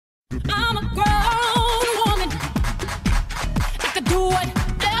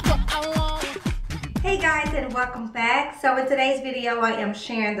welcome back. So in today's video, I am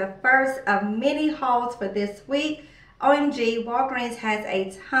sharing the first of many hauls for this week. OMG, Walgreens has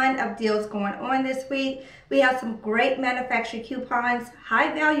a ton of deals going on this week. We have some great manufacturer coupons,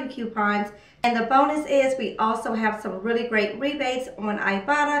 high value coupons, and the bonus is we also have some really great rebates on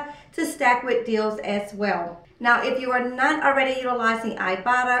Ibotta to stack with deals as well. Now, if you are not already utilizing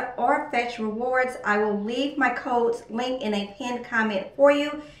Ibotta or Fetch Rewards, I will leave my codes link in a pinned comment for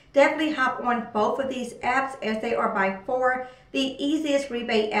you. Definitely hop on both of these apps as they are by far the easiest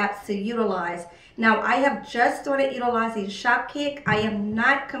rebate apps to utilize. Now, I have just started utilizing Shopkick. I am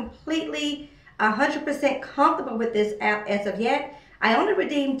not completely 100% comfortable with this app as of yet. I only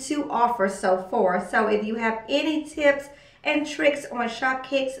redeemed 2 offers so far. So if you have any tips and tricks on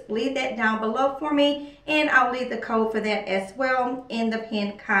Shopkicks, leave that down below for me, and I'll leave the code for that as well in the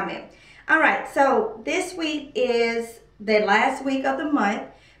pinned comment. All right, so this week is the last week of the month,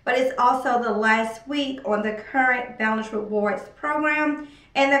 but it's also the last week on the current Balance Rewards program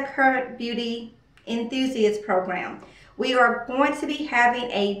and the current Beauty Enthusiast program. We are going to be having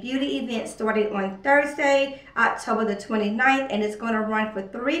a beauty event starting on Thursday, October the 29th, and it's going to run for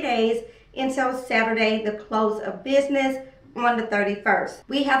 3 days until Saturday, the close of business on the 31st.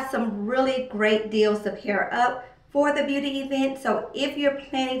 We have some really great deals to pair up for the beauty event, so if you're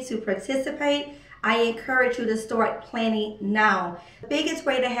planning to participate, I encourage you to start planning now. The biggest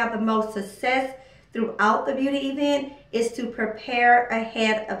way to have the most success throughout the beauty event is to prepare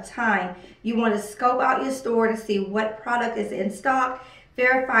ahead of time. You want to scope out your store to see what product is in stock,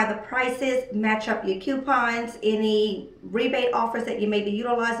 verify the prices, match up your coupons, any rebate offers that you may be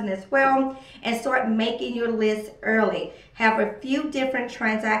utilizing as well, and start making your list early. Have a few different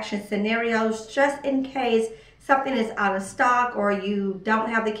transaction scenarios just in case something is out of stock or you don't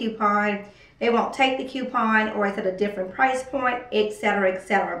have the coupon, they won't take the coupon, or it's at a different price point, etc.,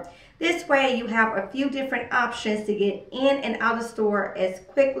 etc. This way you have a few different options to get in and out of store as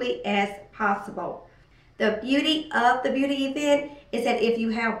quickly as possible. The beauty of the beauty event is that if you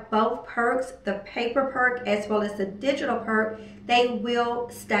have both perks, the paper perk as well as the digital perk, they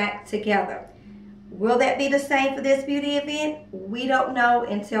will stack together. Will that be the same for this beauty event? We don't know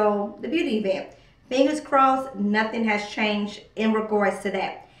until the beauty event. Fingers crossed, nothing has changed in regards to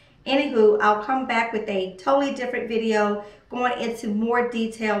that. Anywho, I'll come back with a totally different video going into more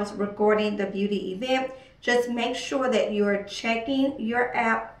details regarding the beauty event. Just make sure that you're checking your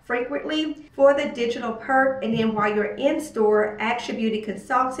app frequently for the digital perk, and then while you're in store, ask your beauty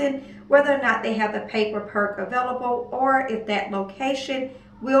consultant whether or not they have the paper perk available, or if that location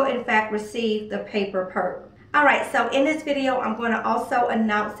will in fact receive the paper perk. Alright, so in this video, I'm going to also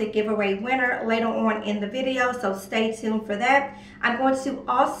announce the giveaway winner later on in the video, so stay tuned for that. I'm going to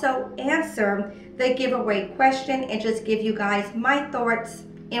also answer the giveaway question and just give you guys my thoughts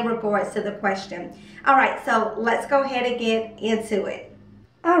in regards to the question. Alright, so let's go ahead and get into it.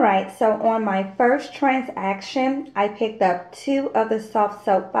 Alright, so on my first transaction, I picked up 2 of the soft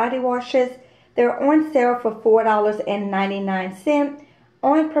soap body washes. They're on sale for $4.99.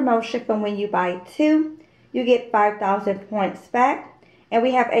 On promotion from when you buy 2. You get 5,000 points back, and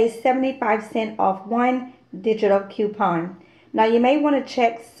we have a 75-cent off 1 digital coupon. Now you may want to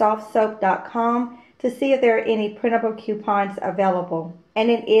check softsoap.com to see if there are any printable coupons available. And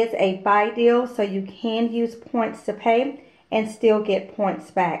it is a buy deal, so you can use points to pay and still get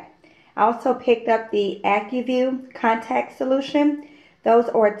points back. I also picked up the AccuView contact solution. Those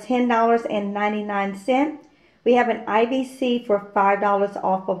are $10.99. We have an IVC for $5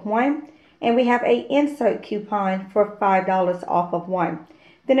 off of 1. And we have a insert coupon for $5 off of 1.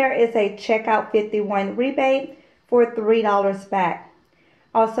 Then there is a checkout 51 rebate for $3 back.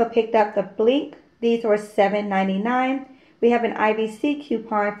 Also picked up the Blink. These are $7.99. We have an IVC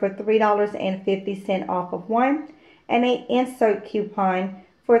coupon for $3.50 off of 1. And an insert coupon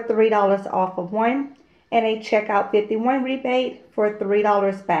for $3 off of 1. And a checkout 51 rebate for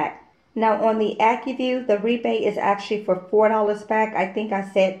 $3 back. Now on the AccuView, the rebate is actually for $4 back. I think I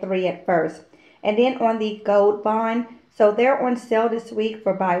said 3 at first. And then on the Gold Bond, so they're on sale this week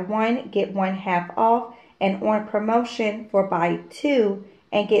for buy 1, get 1 half off, and on promotion for buy 2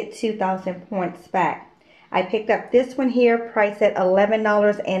 and get 2,000 points back. I picked up this one here, priced at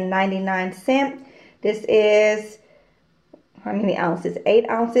 $11.99. This is, how many ounces? 8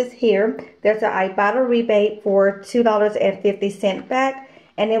 ounces here. There's an Ibotta rebate for $2.50 back.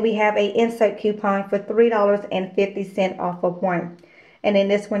 And then we have an insert coupon for $3.50 off of 1. And then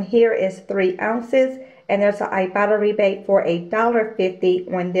this one here is 3 ounces. And there's an Ibotta rebate for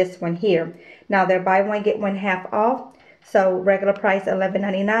 $1.50 on this one here. Now they're buy 1, get 1 half off. So regular price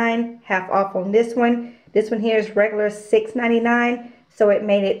 $11.99, half off on this one. This one here is regular $6.99. So it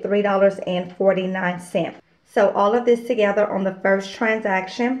made it $3.49. So all of this together on the first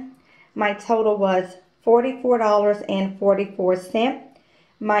transaction, my total was $44.44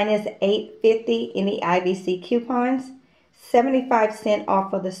 minus $8.50 in the IVC coupons, 75 cents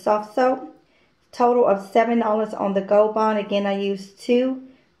off of the soft soap, total of $7 on the gold bond. Again, I used two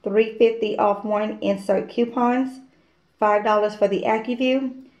 $3.50 off one insert coupons, $5 for the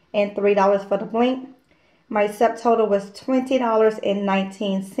AccuView, and $3 for the Blink. My subtotal was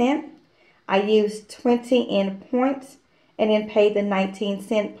 $20.19. I used 20 in points and then paid the 19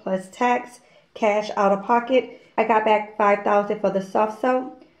 cents plus tax, cash out of pocket. I got back $5,000 for the soft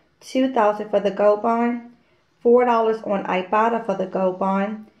soap, $2,000 for the gold bond, $4 on Ibotta for the gold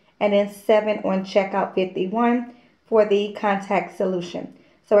bond, and then $7 on checkout 51 for the contact solution.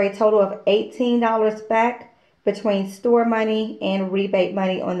 So a total of $18 back between store money and rebate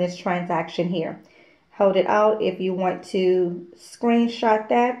money on this transaction here. Hold it out if you want to screenshot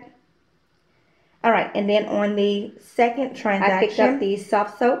that. All right, and then on the second transaction, I picked up the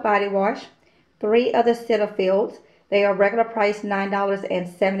soft soap body wash, 3 other Cetaphils. They are regular price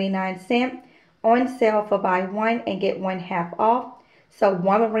 $9.79, on sale for buy one and get one half off. So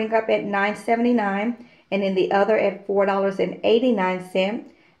one will ring up at $9.79, and then the other at $4.89.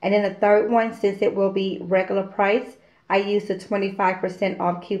 And then the third one, since it will be regular price, I used a 25%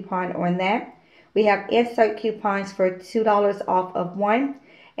 off coupon on that. We have insert coupons for $2 off of one,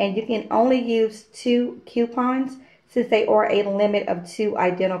 and you can only use 2 coupons since they are a limit of 2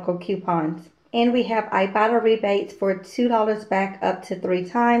 identical coupons. And we have Ibotta rebates for $2 back up to 3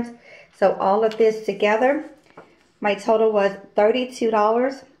 times. So all of this together, my total was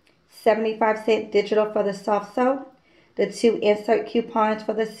 $32.75 digital for the soft soap, the 2 insert coupons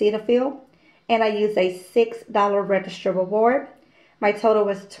for the Cetaphil, and I used a $6 register reward. My total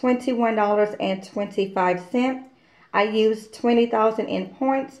was $21.25. I used 20,000 in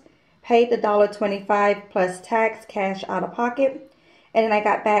points, paid the $1.25 plus tax, cash out of pocket, and then I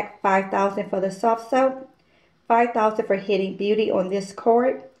got back $5,000 for the soft soap, $5,000 for hitting beauty on this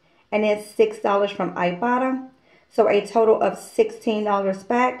cord, and then $6 from Ibotta. So a total of $16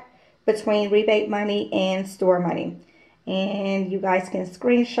 back between rebate money and store money. And you guys can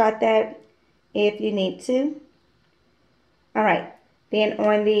screenshot that if you need to. All right, then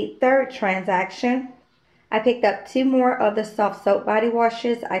on the third transaction, I picked up 2 more of the soft soap body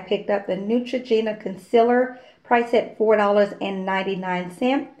washes. I picked up the Neutrogena concealer, priced at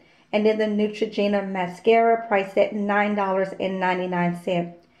 $4.99, and then the Neutrogena mascara, priced at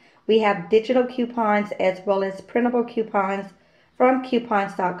 $9.99. We have digital coupons as well as printable coupons from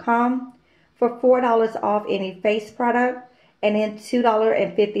coupons.com for $4 off any face product, and then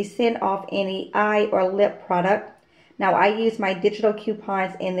 $2.50 off any eye or lip product. Now I use my digital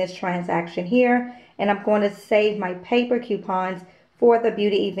coupons in this transaction here, and I'm going to save my paper coupons for the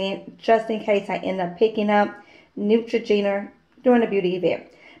beauty event just in case I end up picking up Neutrogena during the beauty event.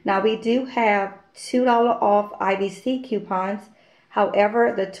 Now we do have $2 off IVC coupons.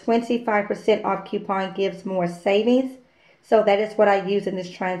 However, the 25% off coupon gives more savings. So that is what I use in this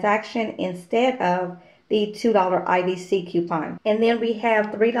transaction instead of the $2 IVC coupon. And then we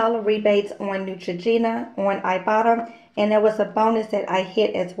have $3 rebates on Neutrogena on Ibotta, and there was a bonus that I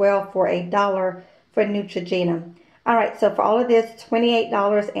hit as well for $1 for Neutrogena. All right, so for all of this,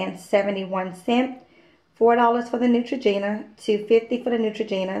 $28.71, $4 for the Neutrogena, $2.50 for the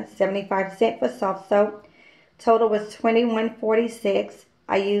Neutrogena, 75 cents for soft soap. Total was $21.46.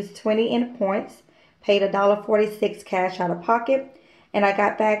 I used 20 in points, paid $1.46 cash out of pocket, and I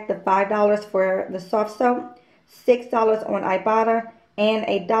got back the $5 for the soft soap, $6 on Ibotta, and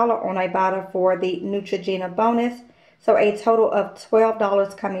 $1 on Ibotta for the Neutrogena bonus. So a total of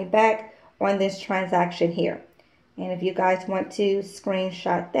 $12 coming back on this transaction here. And if you guys want to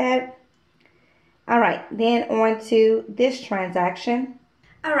screenshot that. All right, then on to this transaction.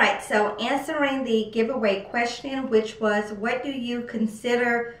 All right, so answering the giveaway question, which was, what do you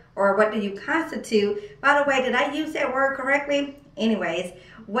consider or what do you constitute? By the way, did I use that word correctly? Anyways,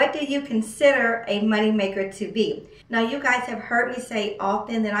 what do you consider a moneymaker to be? Now, you guys have heard me say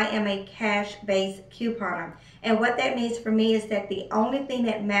often that I am a cash-based couponer. And what that means for me is that the only thing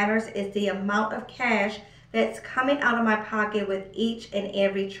that matters is the amount of cash that's coming out of my pocket with each and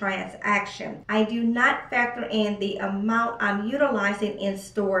every transaction. I do not factor in the amount I'm utilizing in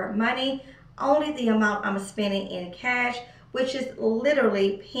store money, only the amount I'm spending in cash, which is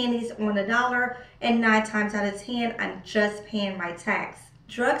literally pennies on the dollar, and 9 times out of 10, I'm just paying my tax.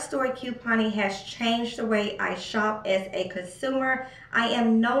 Drugstore couponing has changed the way I shop as a consumer. I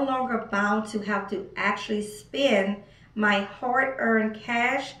am no longer bound to have to actually spend my hard-earned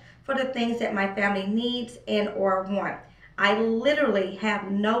cash for the things that my family needs and or want. I literally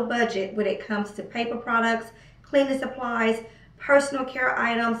have no budget when it comes to paper products cleaning supplies, personal care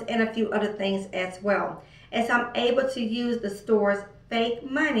items, and a few other things as well. And so I'm able to use the store's fake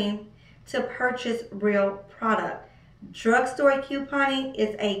money to purchase real product. Drugstore couponing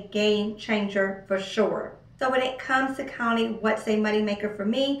is a game changer for sure. So when it comes to counting what's a moneymaker for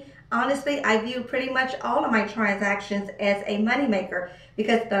me, honestly, I view pretty much all of my transactions as a moneymaker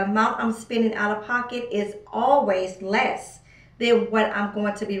because the amount I'm spending out of pocket is always less than what I'm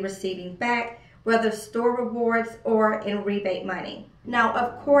going to be receiving back, whether store rewards or in rebate money. Now,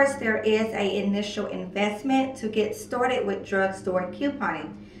 of course, there is an initial investment to get started with drugstore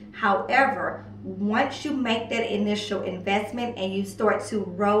couponing. However, once you make that initial investment and you start to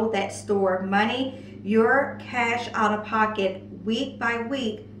roll that store money, your cash out of pocket week by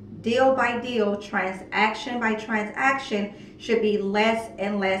week, deal by deal, transaction by transaction should be less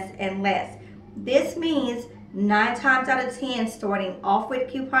and less and less. This means 9 times out of 10, starting off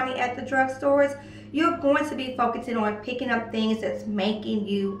with couponing at the drugstores, you're going to be focusing on picking up things that's making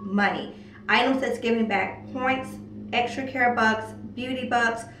you money. Items that's giving back points, extra care bucks, beauty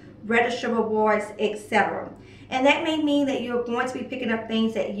bucks, register rewards, etc. And that may mean that you're going to be picking up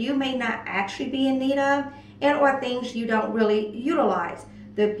things that you may not actually be in need of and or things you don't really utilize.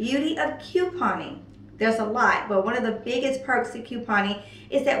 The beauty of couponing, there's a lot, but one of the biggest perks of couponing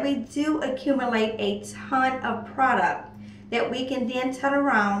is that we do accumulate a ton of product that we can then turn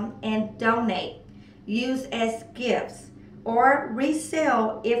around and donate, use as gifts, or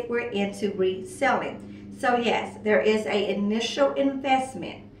resell if we're into reselling. So yes, there is an initial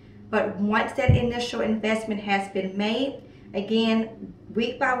investment, but once that initial investment has been made, again,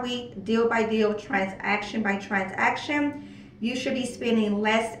 week by week, deal by deal, transaction by transaction, you should be spending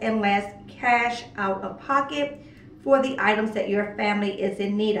less and less cash out of pocket for the items that your family is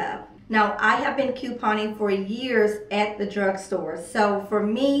in need of. Now, I have been couponing for years at the drugstore. So for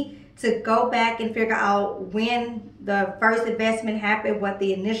me to go back and figure out when the first investment happened, what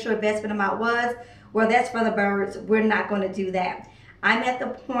the initial investment amount was, well, that's for the birds. We're not going to do that. I'm at the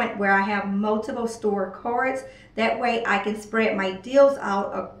point where I have multiple store cards. That way I can spread my deals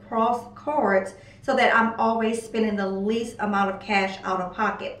out across cards so that I'm always spending the least amount of cash out of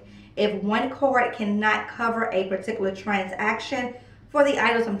pocket. If one card cannot cover a particular transaction for the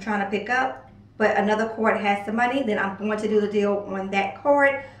items I'm trying to pick up, but another card has the money, then I'm going to do the deal on that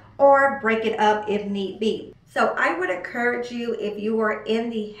card or break it up if need be. So I would encourage you, if you are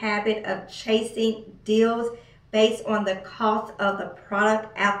in the habit of chasing deals based on the cost of the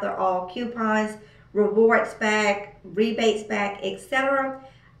product after all coupons, rewards back, rebates back, etc.,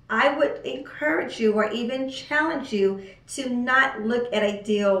 I would encourage you or even challenge you to not look at a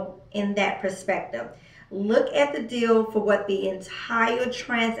deal in that perspective. Look at the deal for what the entire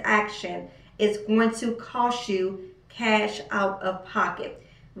transaction is going to cost you cash out of pocket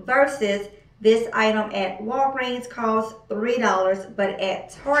versus this item at Walgreens costs $3, but at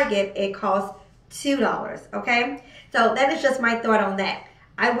Target it costs $2, okay? So that is just my thought on that.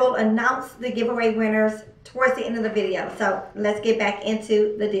 I will announce the giveaway winners towards the end of the video. So let's get back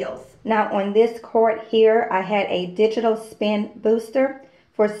into the deals. Now on this card here, I had a digital spin booster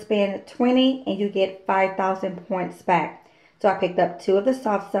for spin 20 and you get 5,000 points back. So I picked up 2 of the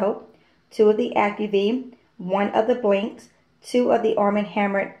soft soap, 2 of the AccuV, 1 of the blinks, 2 of the Arm &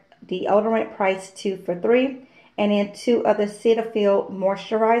 Hammer deodorant priced 2 for $3, and then 2 of the Cetaphil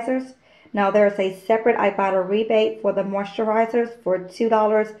moisturizers. Now there's a separate Ibotta rebate for the moisturizers for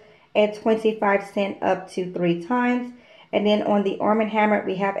 $2.25 up to 3 times. And then on the Arm & Hammer,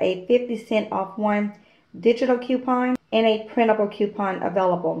 we have a 50-cent off 1 digital coupon and a printable coupon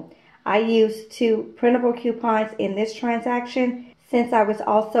available. I used 2 printable coupons in this transaction. Since I was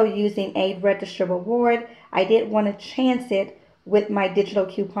also using a register reward, I didn't want to chance it with my digital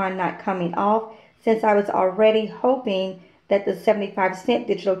coupon not coming off, since I was already hoping that the 75-cent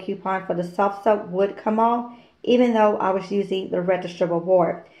digital coupon for the soft soap would come off, even though I was using the register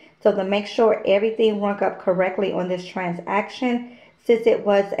reward. So to make sure everything rung up correctly on this transaction, since it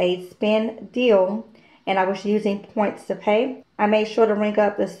was a spin deal and I was using points to pay, I made sure to ring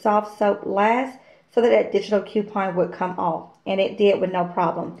up the soft soap last so that that digital coupon would come off. And it did with no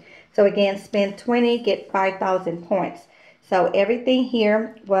problem. So again, spend 20, get 5,000 points. So everything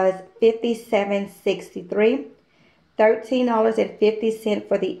here was $57.63. $13.50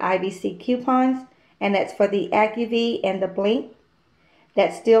 for the IBC coupons, and that's for the AccuV and the Blink.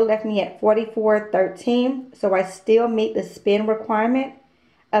 That still left me at $44.13, so I still meet the spend requirement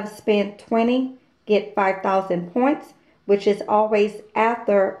of spend 20, get 5,000 points, which is always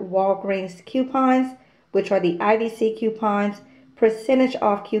after Walgreens coupons, which are the IBC coupons, percentage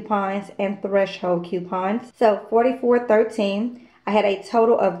off coupons, and threshold coupons. So $44.13, I had a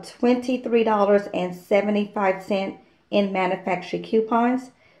total of $23.75 in manufacturer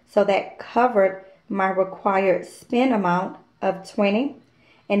coupons. So that covered my required spend amount of $20.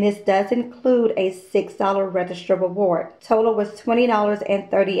 And this does include a $6 register reward. Total was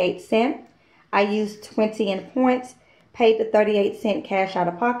 $20.38. I used 20 in points, paid the 38-cent cash out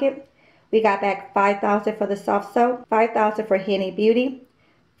of pocket. We got back $5,000 for the soft soap, $5,000 for Henny Beauty,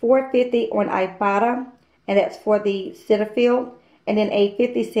 $4.50 on Ibotta, and that's for the Cetaphil, and then a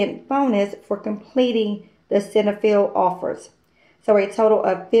 50-cent bonus for completing the Cetaphil offers. So a total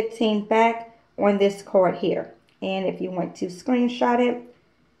of $15 back on this card here. And if you want to screenshot it,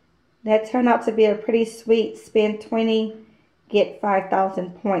 that turned out to be a pretty sweet spend 20, get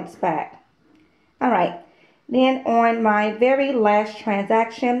 5,000 points back. All right. Then on my very last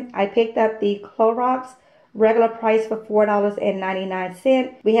transaction, I picked up the Clorox regular price for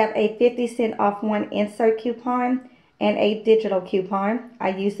 $4.99. We have a 50-cent off one insert coupon and a digital coupon. I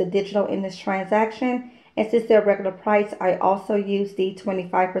used the digital in this transaction. And since they're regular price, I also used the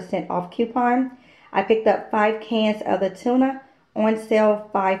 25% off coupon. I picked up 5 cans of the tuna on sale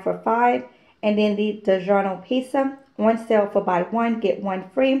 5 for $5. And then the DiGiorno pizza on sale for buy one, get one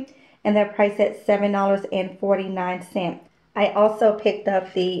free. And they're priced at $7.49. I also picked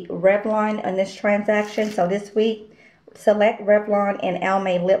up the Revlon on this transaction. So this week, select Revlon and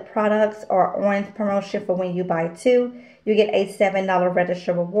Almay lip products are on promotion for when you buy 2. You get a $7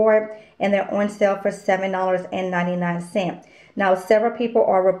 register reward, and they're on sale for $7.99. Now, several people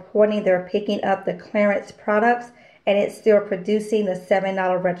are reporting they're picking up the clearance products, and it's still producing the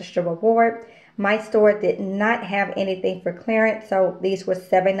 $7 register reward. My store did not have anything for clearance, so these were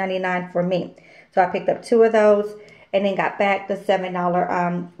 $7.99 for me. So I picked up 2 of those and then got back the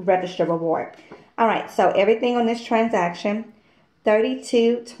 $7 register reward. All right, so everything on this transaction,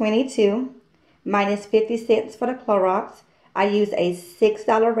 $32.22 minus 50 cents for the Clorox. I used a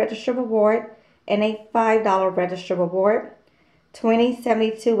 $6 register reward and a $5 register reward.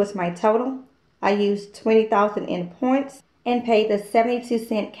 $20.72 was my total. I used 20,000 in points and paid the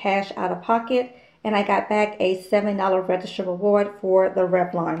 72-cent cash out of pocket, and I got back a $7 register reward for the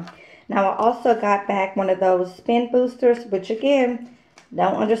Revlon. Now, I also got back one of those spin boosters, which again,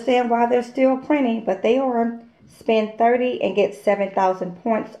 don't understand why they're still printing, but they are. Spend 30 and get 7,000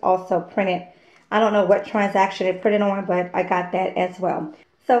 points also printed. I don't know what transaction it printed on, but I got that as well.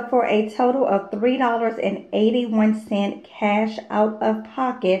 So for a total of $3.81 cash out of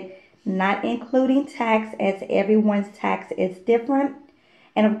pocket, not including tax, as everyone's tax is different.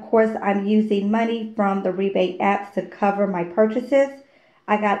 And of course, I'm using money from the rebate apps to cover my purchases.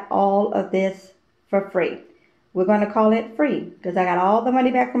 I got all of this for free. We're going to call it free because I got all the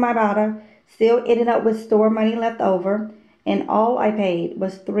money back from Ibotta, still ended up with store money left over, and all I paid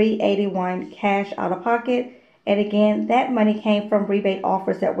was $3.81 cash out of pocket. And again, that money came from rebate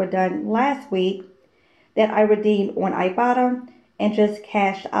offers that were done last week that I redeemed on Ibotta and just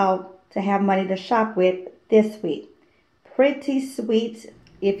cashed out to have money to shop with this week. Pretty sweet,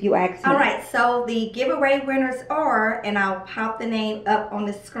 if you ask me. All right, so the giveaway winners are, and I'll pop the name up on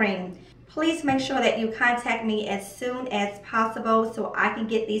the screen. Please make sure that you contact me as soon as possible so I can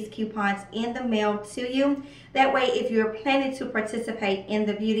get these coupons in the mail to you. That way, if you're planning to participate in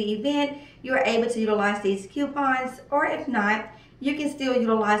the beauty event, you're able to utilize these coupons, or if not, you can still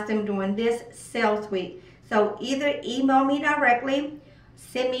utilize them during this sales week. So either email me directly,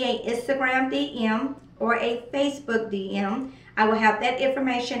 send me an Instagram DM or a Facebook DM. I will have that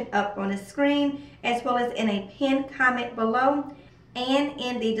information up on the screen as well as in a pinned comment below and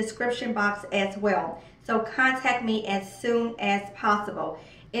in the description box as well. So contact me as soon as possible.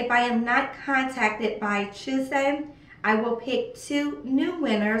 If I am not contacted by Tuesday, I will pick 2 new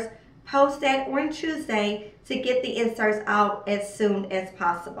winners, post that on Tuesday to get the inserts out as soon as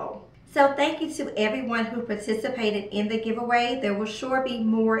possible. So thank you to everyone who participated in the giveaway. There will sure be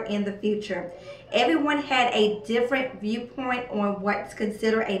more in the future. Everyone had a different viewpoint on what's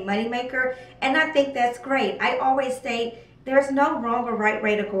considered a moneymaker, and I think that's great. I always say there's no wrong or right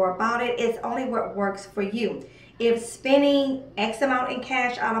way to go about it. It's only what works for you. If spending X amount in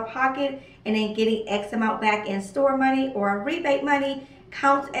cash out of pocket and then getting X amount back in store money or rebate money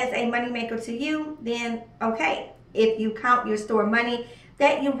counts as a moneymaker to you, then okay. If you count your store money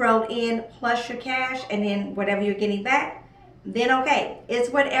that you wrote in plus your cash and then whatever you're getting back, then okay. It's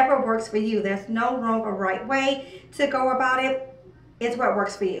whatever works for you. There's no wrong or right way to go about it. It's what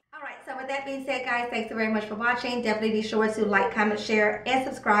works for you. Alright, so with that being said, guys, thanks so very much for watching. Definitely be sure to like, comment, share, and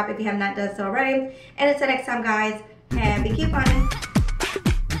subscribe if you have not done so already. And until next time, guys, happy couponing.